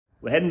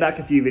We're heading back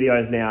a few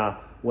videos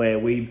now where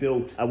we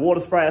built a water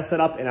sprayer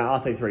setup in our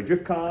R33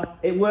 drift car.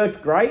 It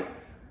worked great,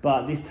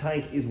 but this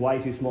tank is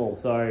way too small.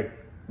 So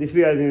this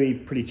video is gonna be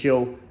pretty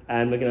chill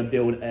and we're gonna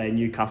build a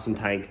new custom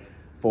tank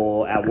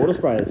for our water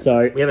sprayers.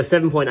 So we have a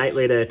 7.8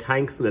 litre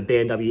tank from a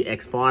BMW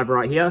X5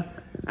 right here.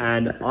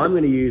 And I'm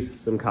gonna use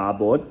some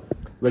cardboard.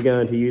 We're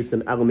going to use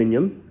some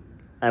aluminium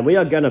and we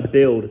are gonna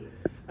build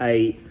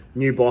a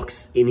new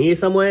box in here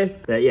somewhere.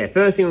 But yeah,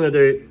 first thing I'm gonna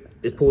do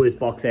is pull this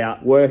box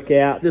out, work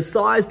out the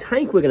size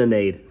tank we're gonna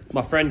need.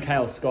 My friend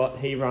Kale Scott,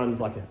 he runs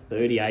like a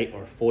 38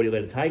 or a 40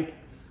 litre tank.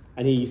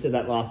 And he said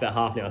that lasts about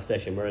half an hour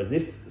session, whereas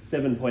this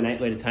 7.8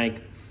 litre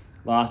tank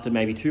lasted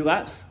maybe 2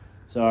 laps.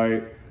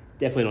 So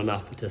definitely not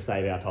enough to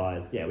save our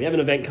tyres. Yeah, we have an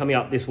event coming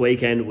up this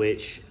weekend,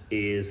 which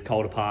is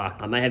Calder Park.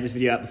 I may have this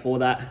video out before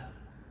that,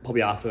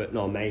 probably after it,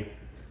 not on me,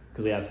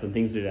 because we have some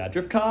things to do to our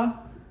drift car.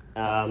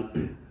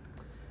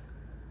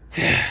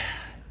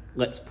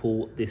 Let's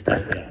pull this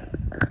tank out.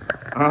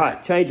 All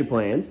right, change of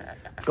plans.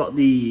 Got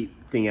the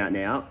thing out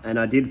now, and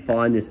I did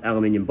find this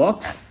aluminium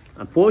box.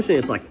 Unfortunately,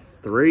 it's like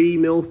 3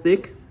 mil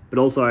thick, but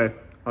also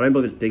I don't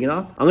believe it's big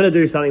enough. I'm gonna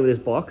do something with this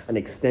box and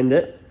extend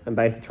it and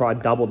basically try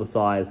double the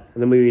size.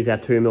 And then we use our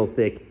 2 mil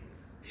thick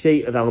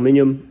sheet of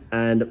aluminium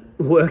and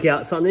work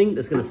out something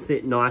that's gonna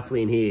sit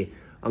nicely in here.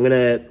 I'm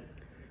gonna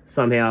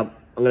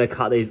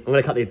cut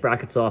these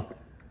brackets off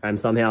and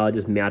somehow I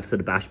just mount it to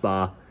the bash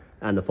bar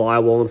and the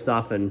firewall and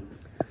stuff and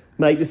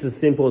make this as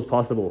simple as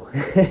possible.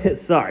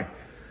 So,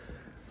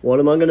 what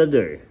am I gonna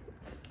do?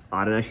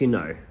 I don't actually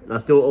know. And I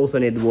still also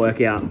need to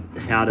work out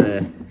how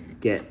to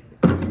get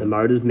the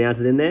motors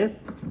mounted in there.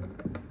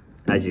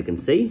 As you can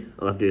see,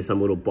 I'll have to do some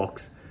little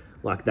box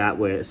like that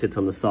where it sits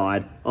on the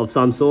side of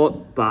some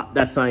sort, but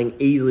that's something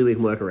easily we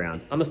can work around.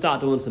 I'm gonna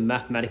start doing some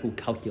mathematical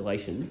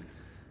calculation.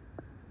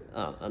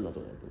 I'm not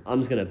doing anything.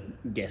 I'm just gonna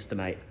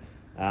guesstimate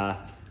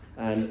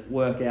and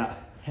work out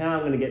how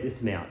I'm gonna get this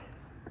to mount.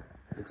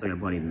 Looks like a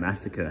bloody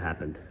massacre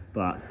happened,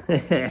 but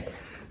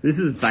this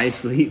is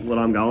basically what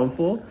I'm going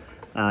for.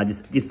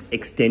 Just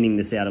extending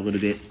this out a little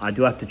bit. I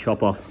do have to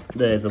chop off,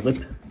 there's a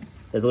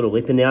little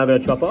lip in there I've got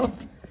to chop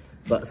off.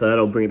 But so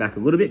that'll bring it back a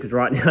little bit because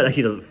right now it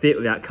actually doesn't fit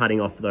without cutting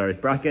off those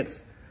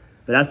brackets.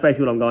 But that's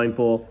basically what I'm going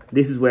for.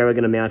 This is where we're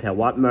going to mount our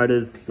wiper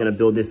motors. It's going to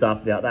build this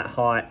up about that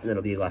height, and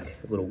it'll be like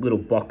a little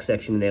box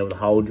section in there with a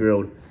hole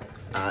drilled,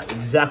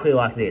 exactly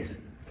like this.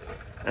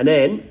 And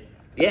then,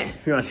 yeah,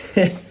 pretty much.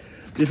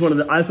 I just want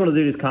to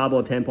do this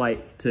cardboard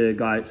template to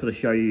sort of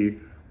show you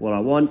what I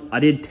want. I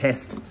did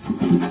test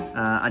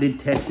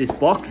this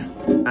box,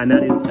 and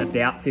that is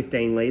about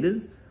 15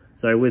 litres.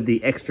 So with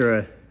the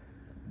extra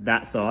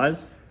that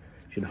size,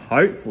 should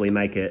hopefully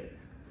make it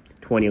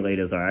 20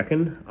 litres, I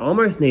reckon. I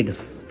almost need to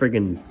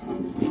friggin'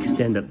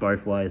 extend it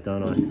both ways,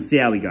 don't I? See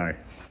how we go.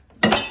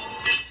 There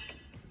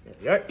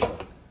we go.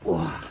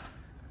 Oh.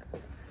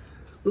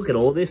 Look at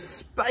all this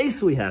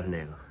space we have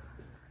now.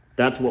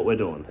 That's what we're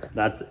doing.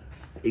 That's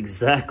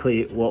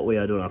exactly what we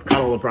are doing. I've cut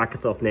all the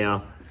brackets off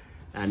now,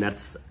 and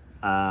that's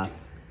as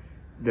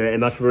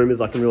much room as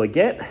I can really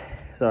get.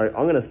 So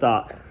I'm gonna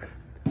start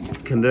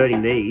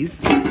converting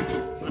these. I'm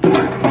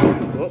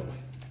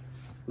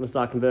gonna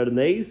start converting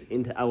these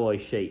into alloy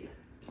sheet.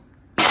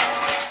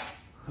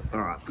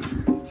 All right,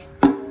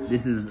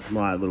 this is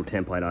my little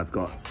template I've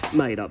got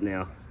made up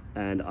now,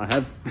 and I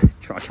have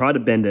tried to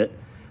bend it,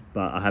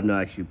 but I have no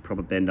actually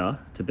proper bender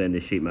to bend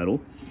this sheet metal.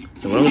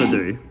 So what I'm gonna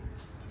do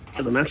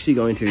is I'm actually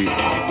gonna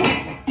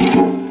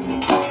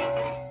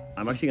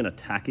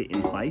tack it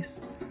in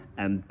place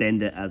and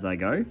bend it as I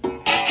go.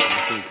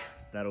 I think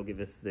that'll give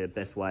us the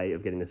best way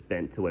of getting this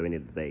bent to where we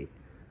need it to be.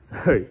 So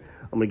I'm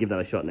gonna give that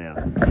a shot now.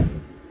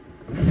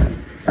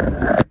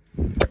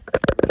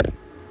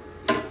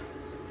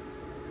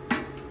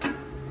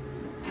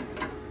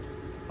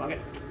 Fuck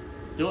it,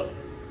 let's do it.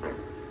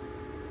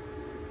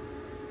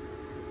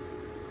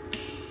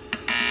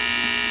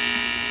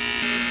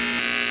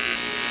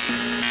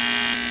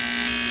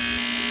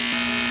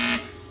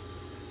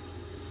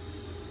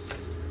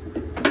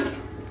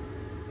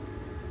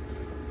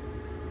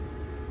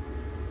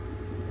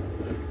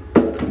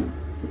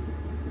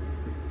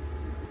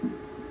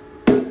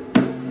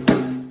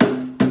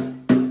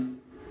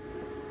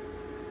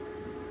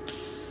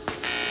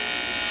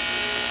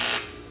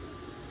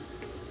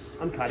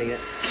 I'm cutting it.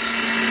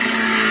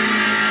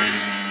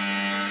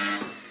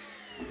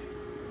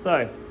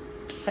 So,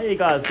 how you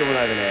guys doing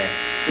over there?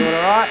 Doing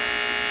all right?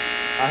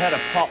 I had a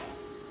pop.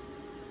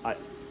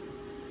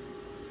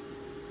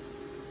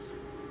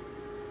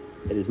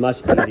 It is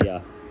much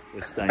easier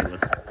with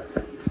stainless.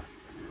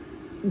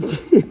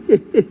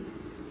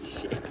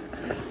 Shit.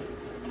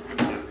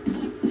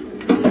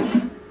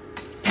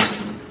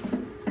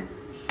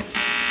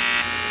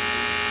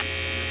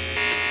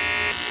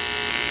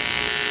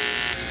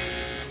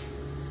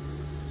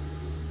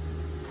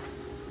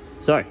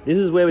 So this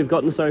is where we've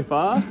gotten so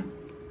far,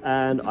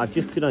 and I've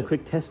just put on a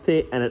quick test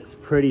fit and it's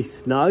pretty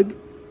snug.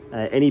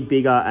 Any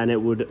bigger and it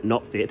would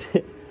not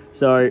fit.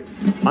 So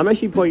I'm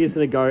actually probably just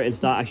gonna go and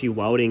start actually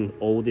welding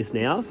all this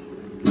now.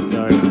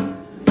 So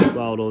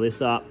weld all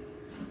this up.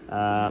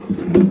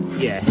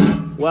 Yeah,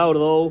 weld it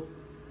all,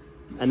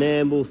 and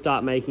then we'll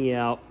start making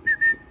our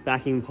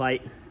backing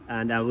plate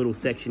and our little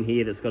section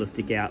here that's got to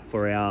stick out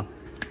for our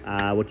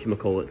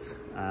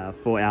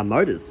for our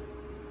motors.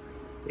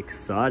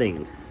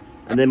 Exciting.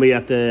 And then we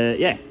have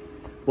to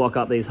block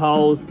up these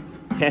holes,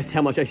 test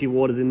how much actually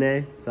water's in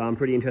there. So I'm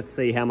pretty interested to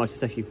see how much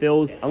this actually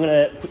fills. I'm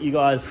gonna put you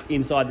guys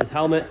inside this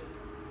helmet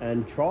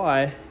and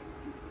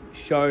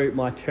show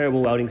my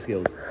terrible welding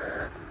skills.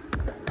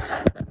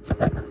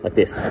 Like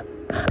this.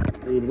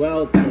 We would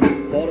weld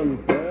the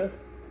bottom first.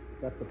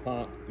 That's the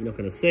part you're not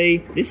gonna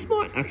see. This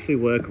might actually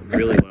work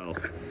really well.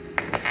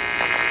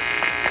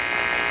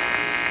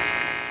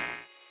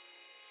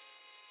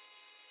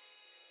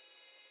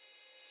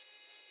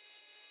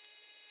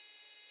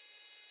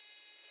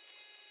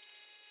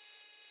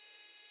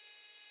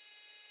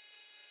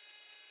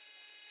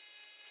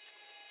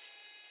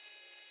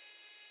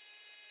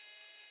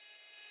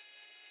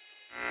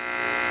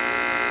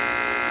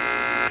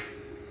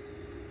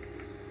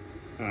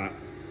 Alright,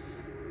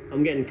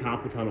 I'm getting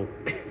carpal tunnel.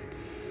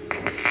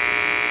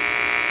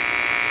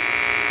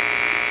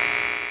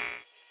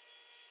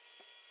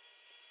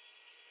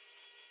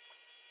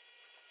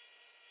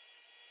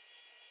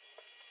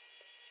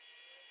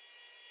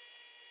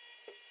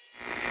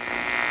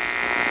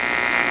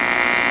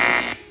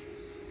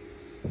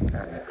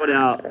 Got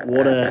our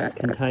water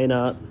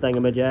container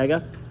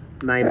thingamajagger.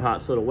 Main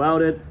part sort of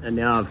welded, and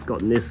now I've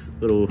gotten this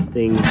little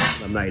thing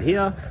I made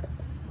here.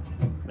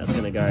 That's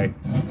gonna go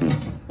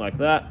like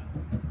that.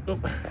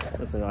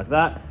 Something like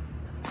that.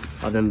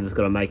 I've then just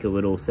got to make a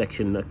little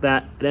section like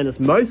that, and then it's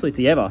mostly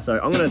together. So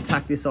I'm going to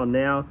tack this on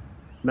now,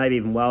 maybe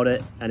even weld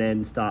it, and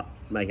then start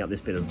making up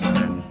this bit of.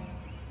 And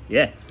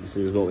yeah, this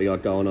is what we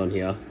got going on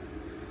here.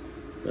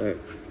 So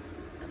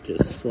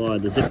just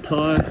slide the zip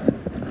tie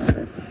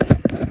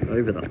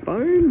over the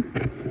phone.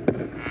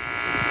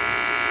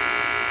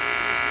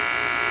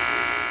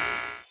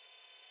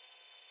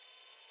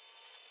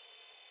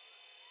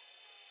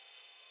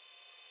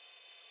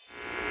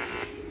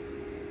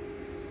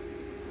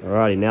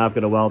 Alrighty, now I've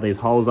got to weld these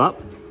holes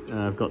up.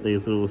 I've got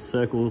these little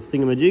circle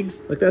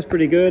thingamajigs. Like, that's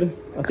pretty good.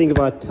 I think if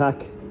I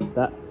tack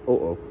that,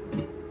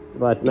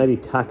 if I maybe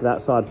tack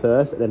that side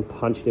first and then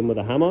punched in with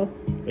a hammer,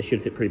 it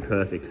should fit pretty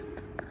perfect.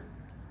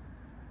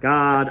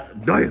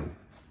 God damn!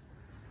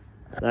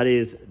 That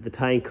is the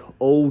tank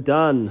all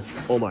done,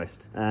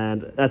 almost.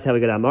 And that's how we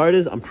got our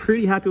motors. I'm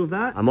pretty happy with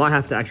that. I might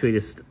have to actually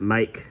just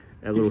make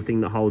a little thing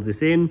that holds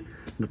this in.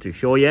 Not too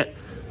sure yet.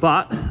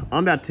 But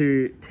I'm about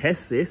to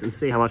test this and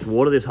see how much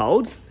water this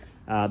holds.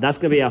 That's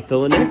gonna be our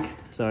filler neck.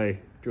 So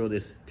drill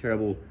this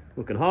terrible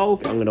looking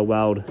hole. I'm gonna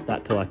weld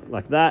that to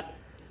like that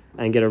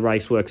and get a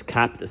Raceworks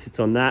cap that sits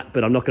on that,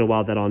 but I'm not gonna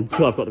weld that on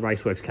until I've got the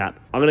Raceworks cap.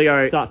 I'm gonna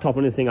go start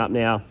topping this thing up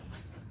now.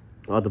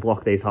 I have to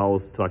block these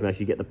holes so I can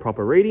actually get the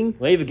proper reading.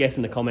 Leave a guess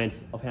in the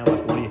comments of how much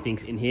water you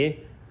think's in here,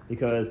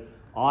 because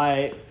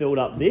I filled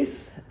up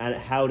this and it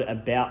held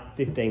about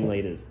 15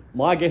 litres.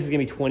 My guess is gonna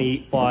be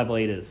 25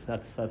 litres.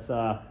 That's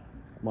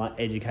my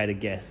educated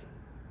guess,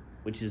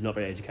 which is not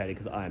very educated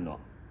because I am not.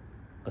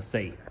 Let's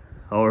see.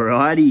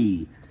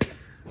 Alrighty,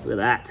 look at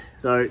that.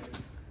 So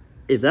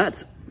if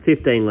that's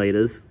 15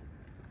 litres,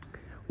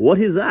 what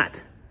is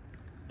that?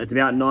 It's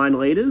about 9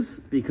 litres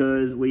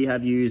because we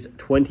have used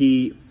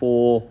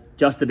 24,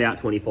 just about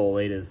 24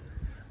 litres,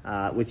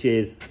 which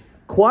is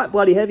quite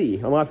bloody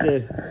heavy. I might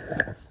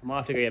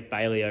have to go get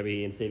Bailey over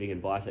here and see if he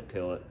can bicep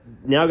curl it.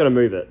 Now I've got to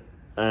move it,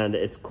 and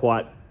it's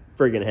quite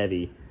friggin'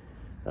 heavy.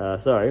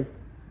 So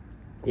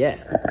yeah,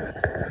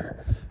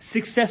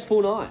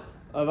 successful night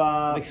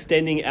of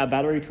extending our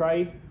battery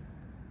tray.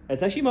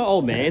 It's actually my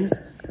old man's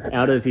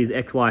out of his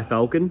XY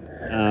Falcon.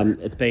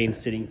 It's been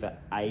sitting for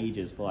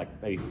ages, for like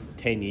maybe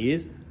 10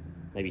 years,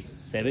 maybe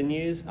 7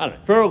 years. I don't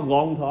know, for a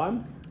long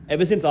time.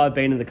 Ever since I've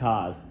been in the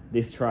cars,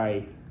 this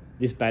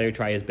battery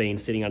tray has been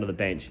sitting under the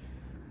bench.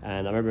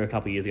 And I remember a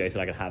couple of years ago he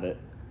said I could have it.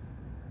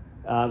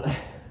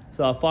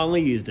 So I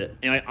finally used it.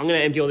 Anyway, I'm gonna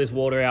empty all this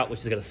water out,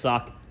 which is gonna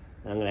suck.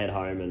 And I'm gonna head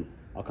home, and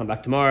I'll come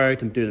back tomorrow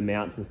to do the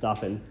mounts and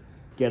stuff and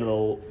get it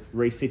all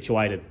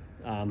resituated.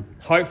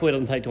 Hopefully it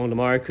doesn't take too long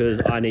tomorrow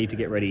because I need to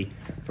get ready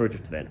for a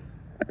drift event.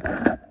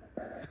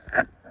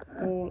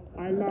 Oh,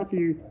 I love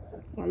you.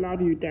 I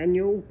love you,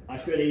 Daniel. I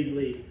could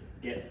easily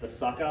get the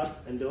sucker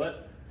and do it,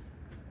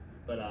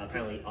 but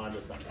apparently I'm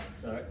the sucker.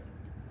 So,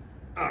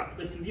 all right,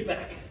 let's get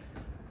back.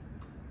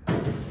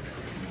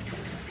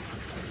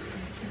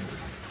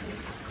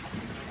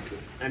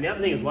 And the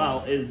other thing as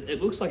well is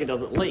it looks like it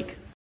doesn't leak.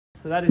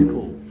 So that is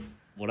cool.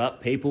 What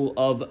up, people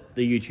of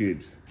the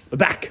YouTubes? We're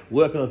back,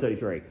 working on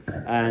 33.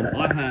 And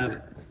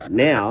I've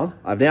now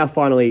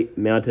finally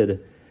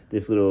mounted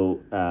this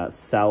little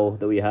cell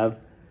that we have.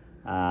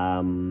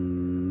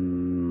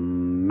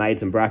 Made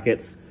some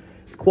brackets.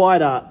 It's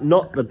quite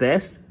not the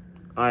best.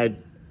 I'm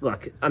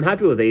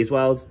happy with these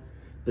welds,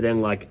 but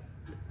then like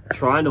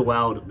trying to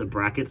weld the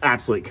brackets,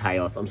 absolute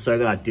chaos. I'm so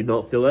glad I did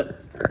not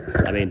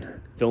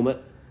film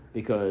it,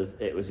 because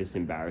it was just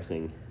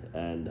embarrassing,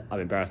 and I'm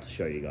embarrassed to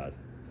show you guys.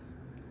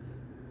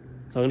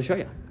 So I'm gonna show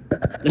you.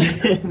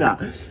 Nah.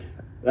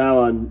 That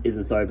one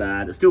isn't so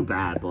bad. It's still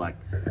bad, but like,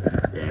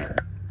 yeah.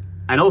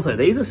 And also,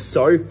 these are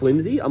so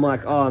flimsy. I'm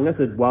like, oh, I'm gonna have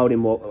to weld in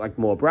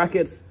more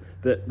brackets.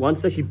 But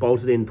once actually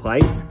bolted in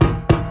place,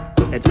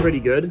 it's pretty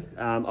good.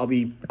 I'm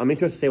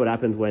interested to see what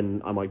happens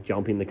when I'm like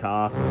jumping the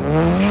car.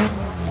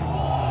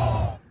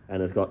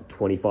 And it's got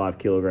 25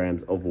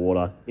 kilograms of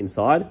water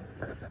inside.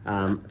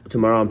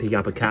 Tomorrow I'm picking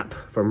up a cap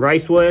from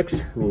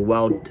Raceworks. We'll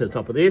weld to the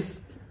top of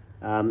this.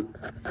 And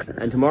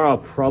tomorrow I'll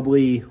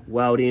probably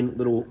weld in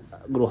little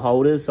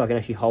holders so I can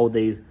actually hold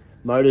these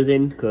motors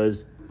in,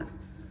 because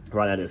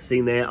right now they're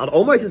sitting there. I'd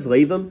almost just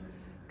leave them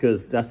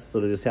because that's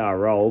sort of just how I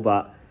roll.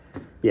 But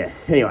yeah,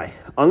 anyway,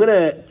 I'm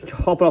gonna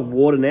hop up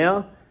water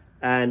now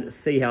and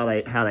see how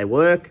they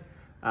work.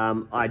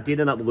 I did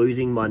end up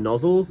losing my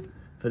nozzles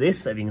for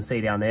this. If you can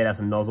see down there, that's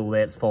a nozzle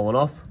there, it's fallen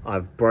off.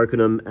 I've broken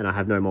them and I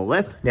have no more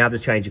left. Now I have to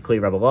change the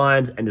clear rubber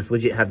lines and just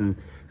legit have them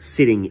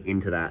sitting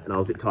into that. And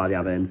I'll zip tie the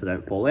other ends so they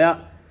don't fall out.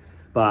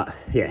 But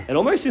yeah, it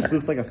almost just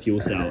looks like a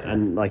fuel cell,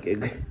 and like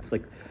it's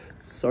like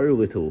so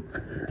little.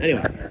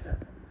 Anyway,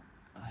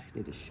 I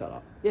need to shut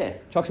up. Yeah,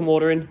 chuck some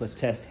water in. Let's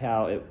test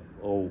how it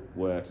all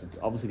works. It's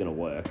obviously gonna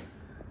work.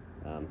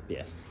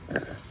 Yeah.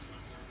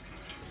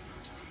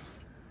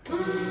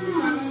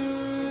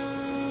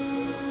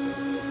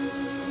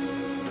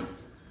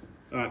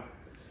 All right,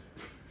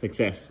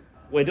 success.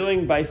 We're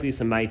doing basically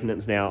some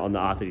maintenance now on the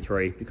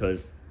R33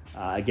 because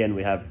again,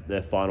 we have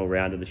the final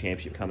round of the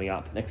championship coming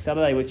up next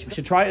Saturday, which we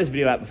should try this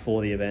video out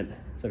before the event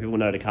so people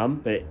know to come.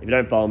 But if you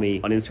don't follow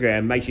me on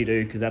Instagram, make sure you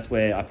do, because that's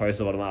where I post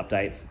a lot of my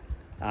updates.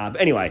 But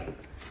anyway,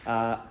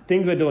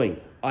 things we're doing.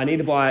 I need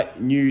to buy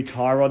new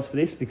tie rods for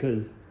this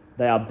because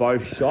they are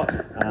both shot.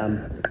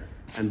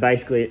 And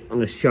basically, I'm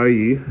going to show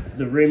you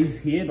the rims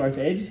here, both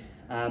edge.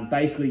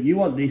 Basically, you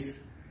want this,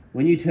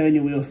 when you turn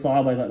your wheel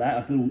sideways like that,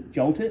 like a little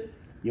jolt it,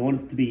 you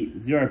want it to be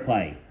zero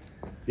play.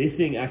 This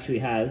thing actually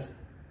has,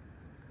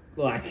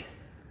 like,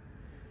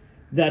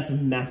 that's a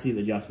massive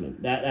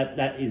adjustment.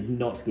 That is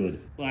not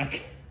good.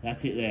 Like,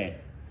 that's it there.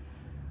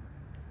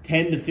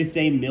 10 to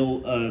 15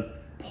 mil of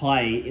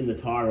play in the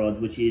tie rods,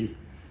 which is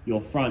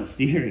your front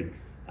steering.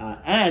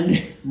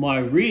 And my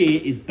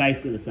rear is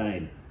basically the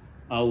same.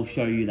 I will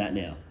show you that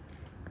now.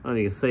 I don't know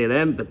if you can see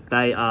them, but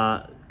they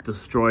are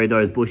destroyed,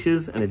 those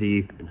bushes. And if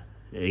you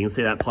can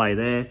see that play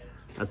there,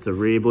 that's the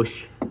rear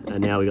bush.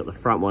 And now we got the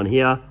front one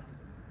here.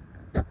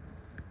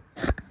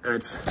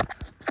 It's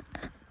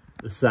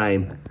the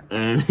same.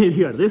 And if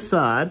you go to this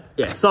side,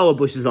 yeah, solid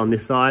bushes on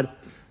this side.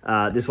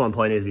 This one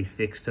probably needs to be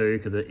fixed too,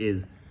 because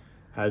it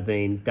has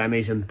been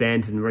damaged and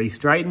bent and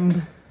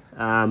re-straightened.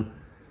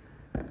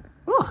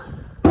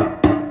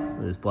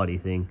 This bloody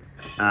thing.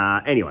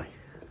 Anyway,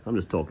 I'm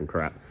just talking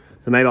crap.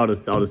 So maybe I'll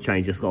just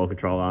change the scroll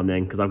control arm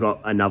then, because I've got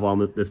another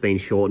one that's been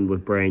shortened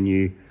with brand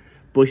new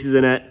bushes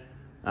in it.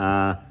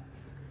 Yeah,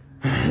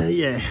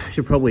 I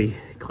should probably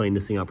clean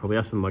this thing up. Probably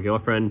that's from my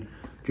girlfriend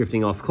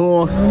drifting off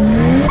course. What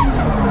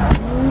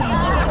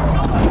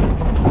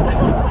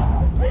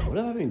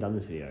have I even done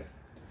this video?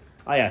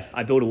 Oh yeah,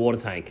 I built a water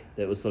tank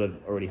that was sort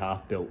of already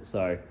half built.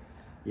 So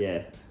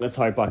yeah, let's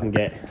hope I can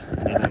get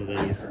another of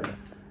these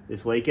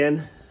this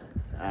weekend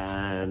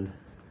and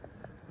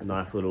a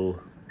nice little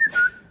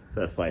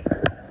first place.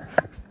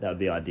 That would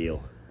be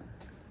ideal.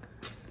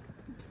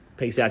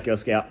 Peace out, Girl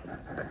Scout.